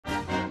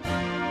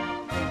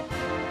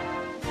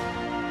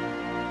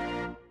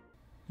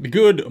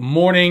Good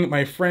morning,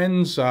 my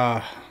friends.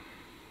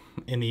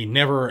 In the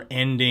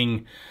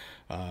never-ending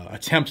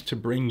attempt to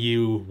bring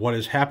you what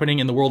is happening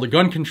in the world of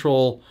gun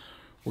control,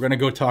 we're going to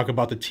go talk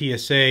about the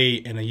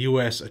TSA and a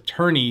U.S.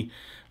 attorney.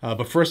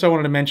 But first, I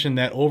wanted to mention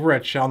that over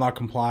at Shall Not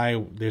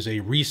Comply, there's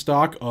a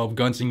restock of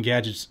Guns and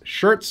Gadgets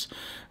shirts.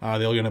 They're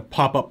going to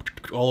pop up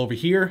all over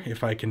here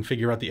if I can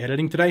figure out the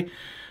editing today.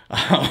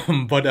 All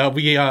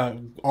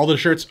the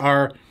shirts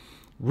are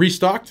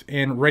restocked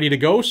and ready to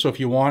go. So if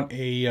you want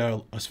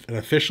an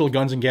official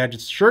Guns and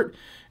Gadgets shirt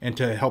and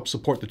to help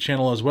support the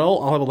channel as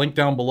well, I'll have a link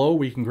down below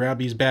where you can grab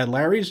these bad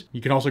Larrys. You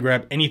can also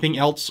grab anything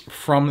else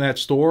from that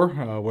store,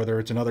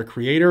 whether it's another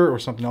creator or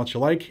something else you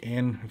like.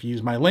 And if you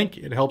use my link,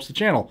 it helps the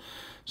channel.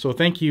 So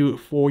thank you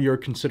for your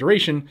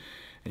consideration.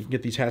 You can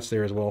get these hats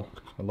there as well.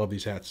 I love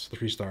these hats, the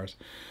 3 stars.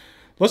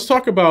 Let's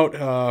talk about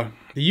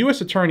the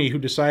U.S. attorney who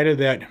decided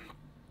that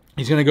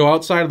he's going to go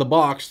outside of the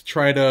box to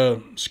try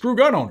to screw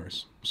gun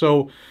owners.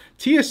 So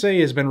TSA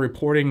has been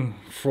reporting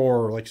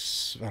for like,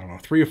 I don't know,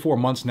 3 or 4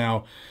 months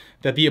now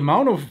that the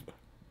amount of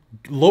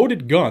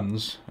loaded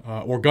guns,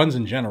 or guns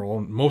in general,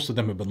 most of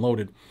them have been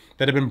loaded,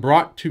 that have been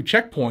brought to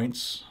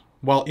checkpoints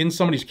while in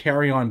somebody's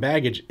carry-on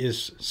baggage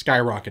is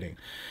skyrocketing.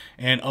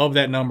 And of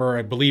that number,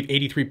 I believe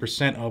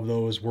 83% of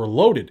those were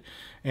loaded.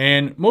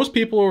 And most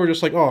people were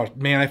just like, oh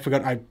man, I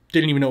forgot, I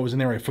didn't even know it was in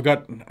there. I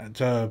forgot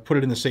to put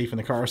it in the safe in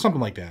the car or something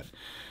like that.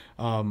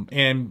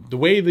 And the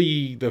way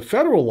the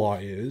federal law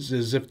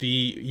is if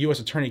the U.S.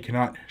 attorney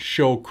cannot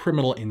show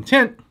criminal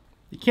intent,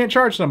 you can't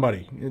charge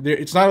somebody.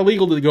 It's not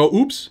illegal to go,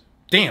 oops,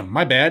 damn,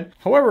 my bad.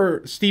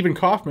 However, Stephen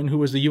Kaufman, who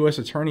was the U.S.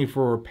 attorney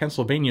for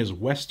Pennsylvania's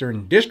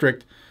Western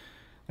District,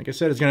 like I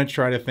said, is going to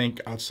try to think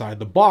outside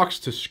the box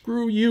to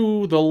screw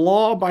you, the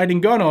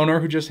law-abiding gun owner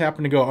who just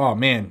happened to go, oh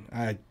man,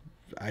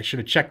 I should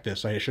have checked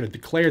this. I should have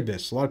declared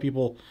this. A lot of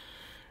people,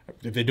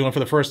 if they're doing it for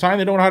the first time,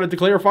 they don't know how to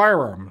declare a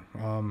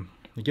firearm.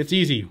 It gets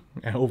easy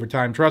over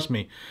time, trust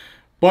me.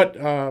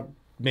 But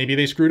maybe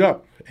they screwed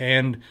up.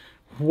 And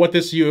what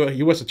this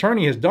U.S.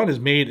 attorney has done is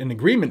made an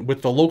agreement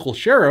with the local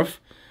sheriff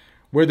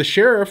where the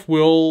sheriff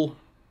will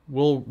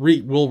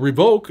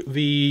revoke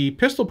the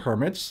pistol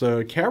permits,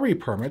 the carry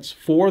permits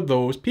for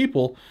those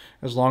people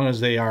as long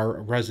as they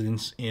are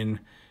residents in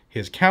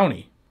his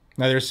county.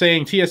 Now they're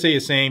saying, TSA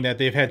is saying that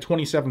they've had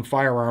 27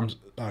 firearms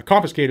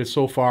confiscated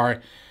so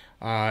far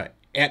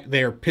at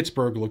their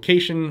Pittsburgh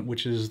location,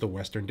 which is the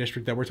Western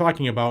District that we're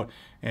talking about,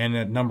 and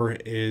that number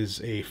is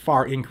a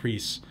far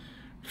increase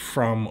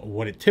from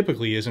what it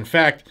typically is. In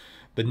fact,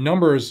 the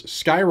numbers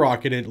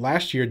skyrocketed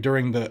last year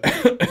during the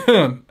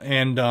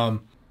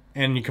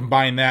and you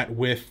combine that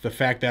with the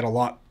fact that a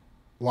lot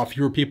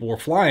fewer people were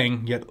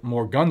flying, yet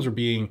more guns are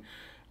being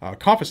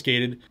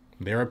confiscated.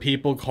 There are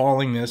people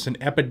calling this an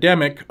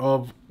epidemic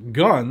of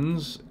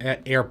guns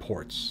at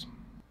airports.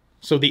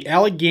 So the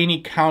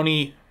Allegheny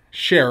County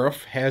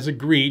Sheriff has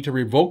agreed to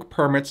revoke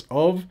permits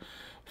of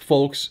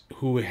folks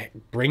who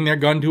bring their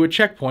gun to a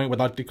checkpoint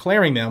without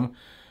declaring them.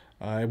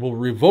 It will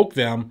revoke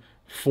them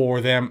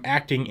for them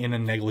acting in a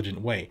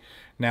negligent way.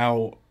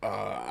 Now,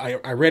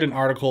 I read an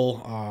article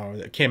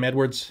that Cam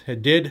Edwards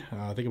did,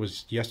 I think it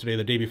was yesterday or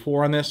the day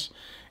before on this,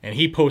 and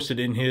he posted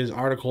in his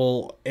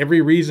article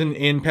every reason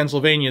in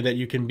Pennsylvania that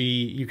you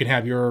can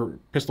have your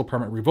pistol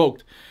permit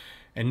revoked.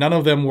 And none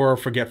of them were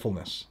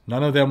forgetfulness.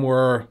 None of them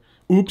were,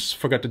 oops,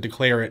 forgot to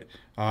declare it.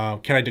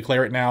 Can I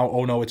declare it now?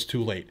 Oh no, it's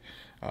too late.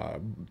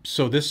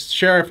 So this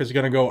sheriff is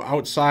going to go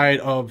outside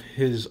of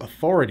his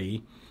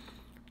authority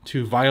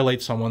to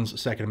violate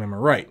someone's Second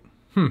Amendment right.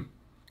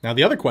 Now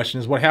the other question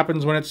is, what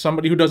happens when it's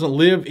somebody who doesn't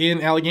live in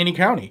Allegheny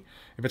County?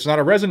 If it's not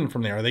a resident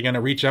from there, are they going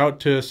to reach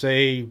out to,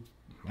 say,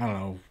 I don't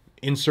know,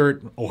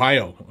 insert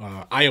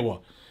Ohio,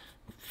 Iowa,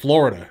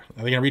 Florida?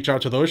 Are they going to reach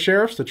out to those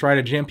sheriffs to try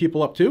to jam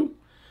people up too?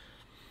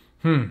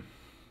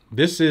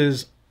 This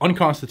is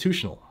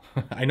unconstitutional.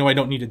 I know I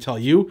don't need to tell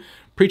you,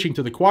 preaching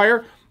to the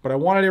choir, but I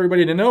wanted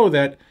everybody to know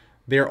that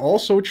they're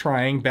also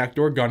trying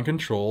backdoor gun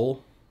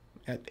control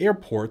at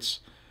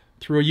airports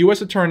through a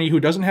U.S. attorney who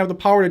doesn't have the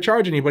power to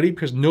charge anybody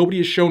because nobody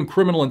has shown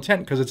criminal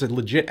intent because it's a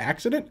legit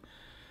accident.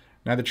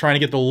 Now they're trying to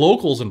get the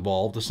locals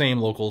involved, the same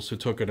locals who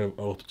took an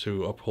oath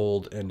to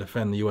uphold and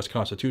defend the U.S.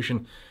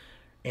 Constitution.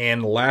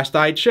 And last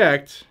I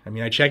checked, I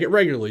mean, I check it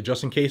regularly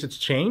just in case it's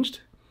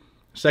changed,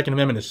 the Second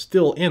Amendment is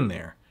still in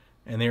there,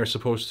 and they are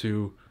supposed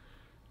to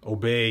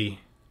obey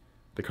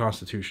the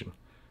Constitution.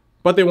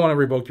 But they want to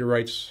revoke your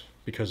rights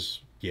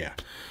because, yeah.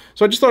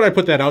 So I just thought I'd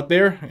put that out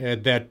there,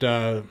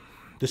 that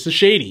this is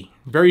shady,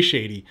 very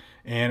shady,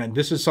 and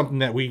this is something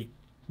that we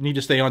need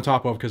to stay on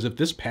top of, because if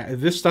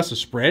this stuff is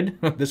spread,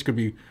 this could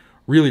be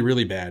really,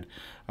 really bad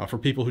for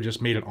people who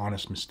just made an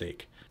honest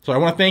mistake. So I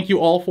want to thank you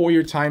all for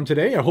your time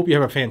today. I hope you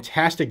have a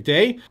fantastic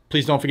day.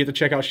 Please don't forget to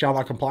check out Shall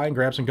Not Comply and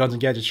grab some Guns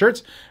and Gadgets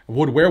shirts. I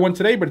would wear one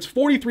today, but it's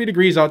 43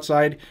 degrees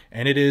outside,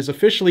 and it is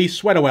officially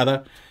sweater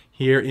weather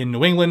here in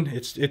New England.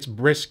 It's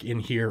brisk in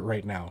here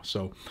right now.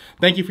 So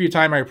thank you for your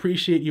time. I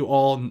appreciate you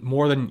all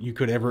more than you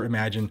could ever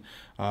imagine.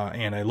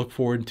 And I look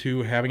forward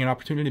to having an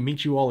opportunity to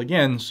meet you all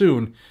again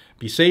soon.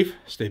 Be safe,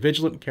 stay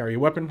vigilant, carry a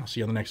weapon. I'll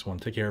see you on the next one.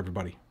 Take care,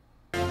 everybody.